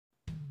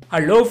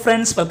Hello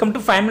friends, welcome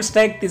to 5 Minutes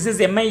Tech. This is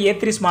MI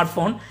A3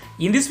 smartphone.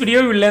 In this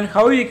video, we will learn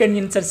how you can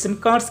insert SIM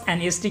cards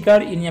and SD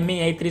card in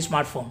MI A3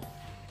 smartphone.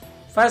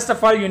 First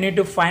of all, you need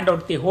to find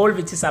out the hole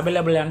which is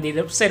available on the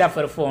left side of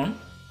your phone.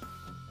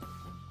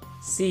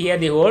 See here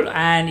the hole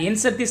and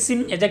insert the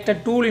SIM ejector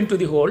tool into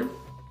the hole.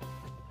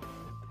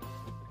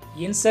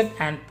 Insert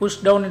and push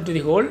down into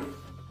the hole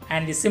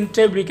and the SIM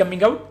tray will be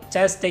coming out.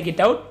 Just take it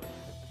out.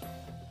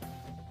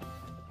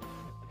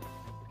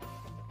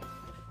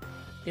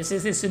 This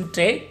is the SIM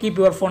tray. Keep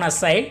your phone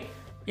aside.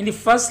 In the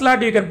first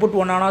slot you can put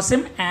one nano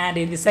SIM and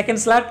in the second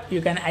slot you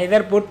can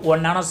either put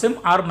one nano SIM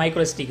or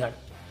micro SD card.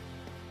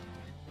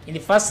 In the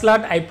first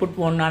slot I put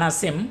one nano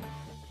SIM.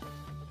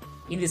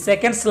 In the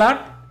second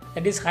slot,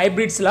 that is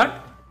hybrid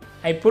slot,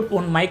 I put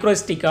one micro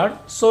SD card.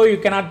 So you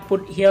cannot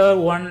put here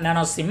one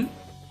nano SIM.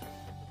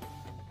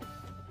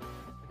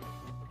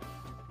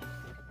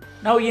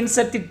 Now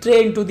insert the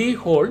tray into the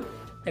hole,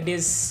 that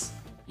is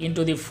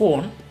into the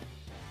phone.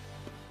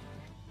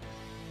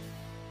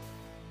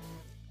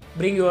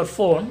 Bring your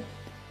phone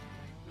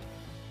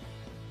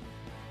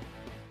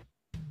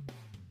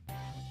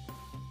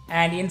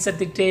and insert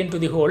the tray into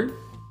the hole.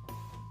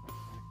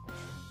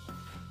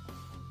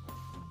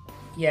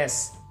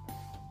 Yes.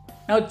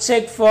 Now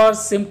check for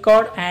SIM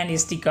card and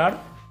SD card.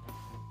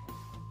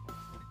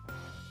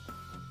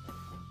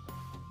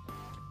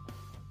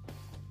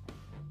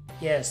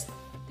 Yes,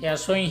 they are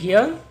showing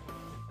here.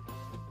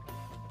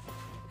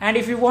 And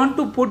if you want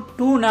to put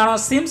two nano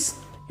SIMs,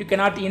 you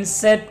cannot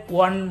insert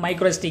one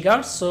micro SD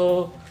card.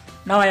 So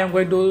now I am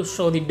going to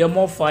show the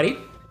demo for it.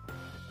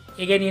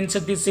 Again,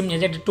 insert the SIM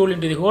ejector tool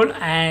into the hole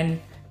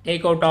and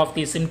take out of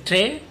the SIM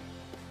tray.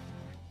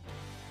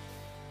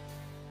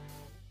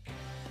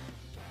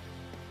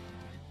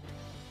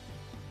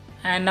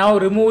 And now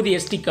remove the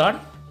SD card.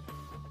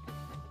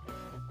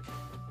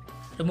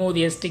 Remove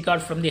the SD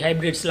card from the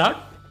hybrid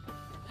slot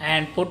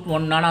and put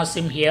one nano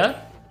SIM here.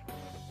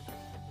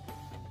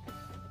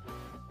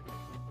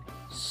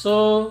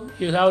 So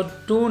you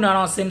have two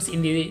nano SIMs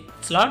in the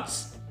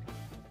slots,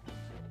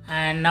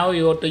 and now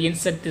you have to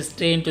insert this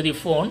tray into the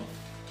phone.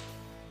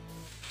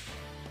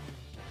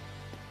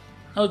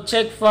 Now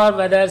check for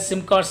whether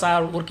SIM cards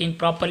are working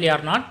properly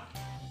or not.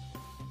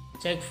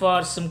 Check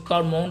for SIM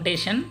card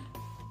mountation.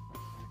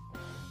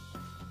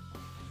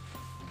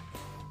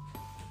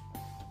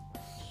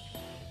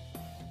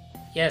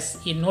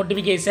 Yes, in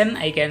notification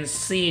I can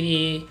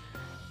see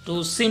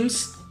the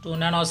two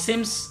nano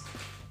SIMs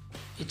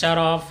which are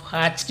of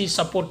HD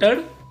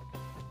supported.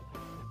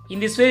 In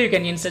this way you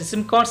can insert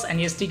SIM cards and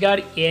SD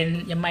card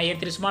in MI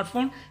A3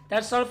 smartphone.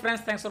 That's all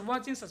friends. Thanks for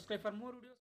watching. Subscribe for more videos.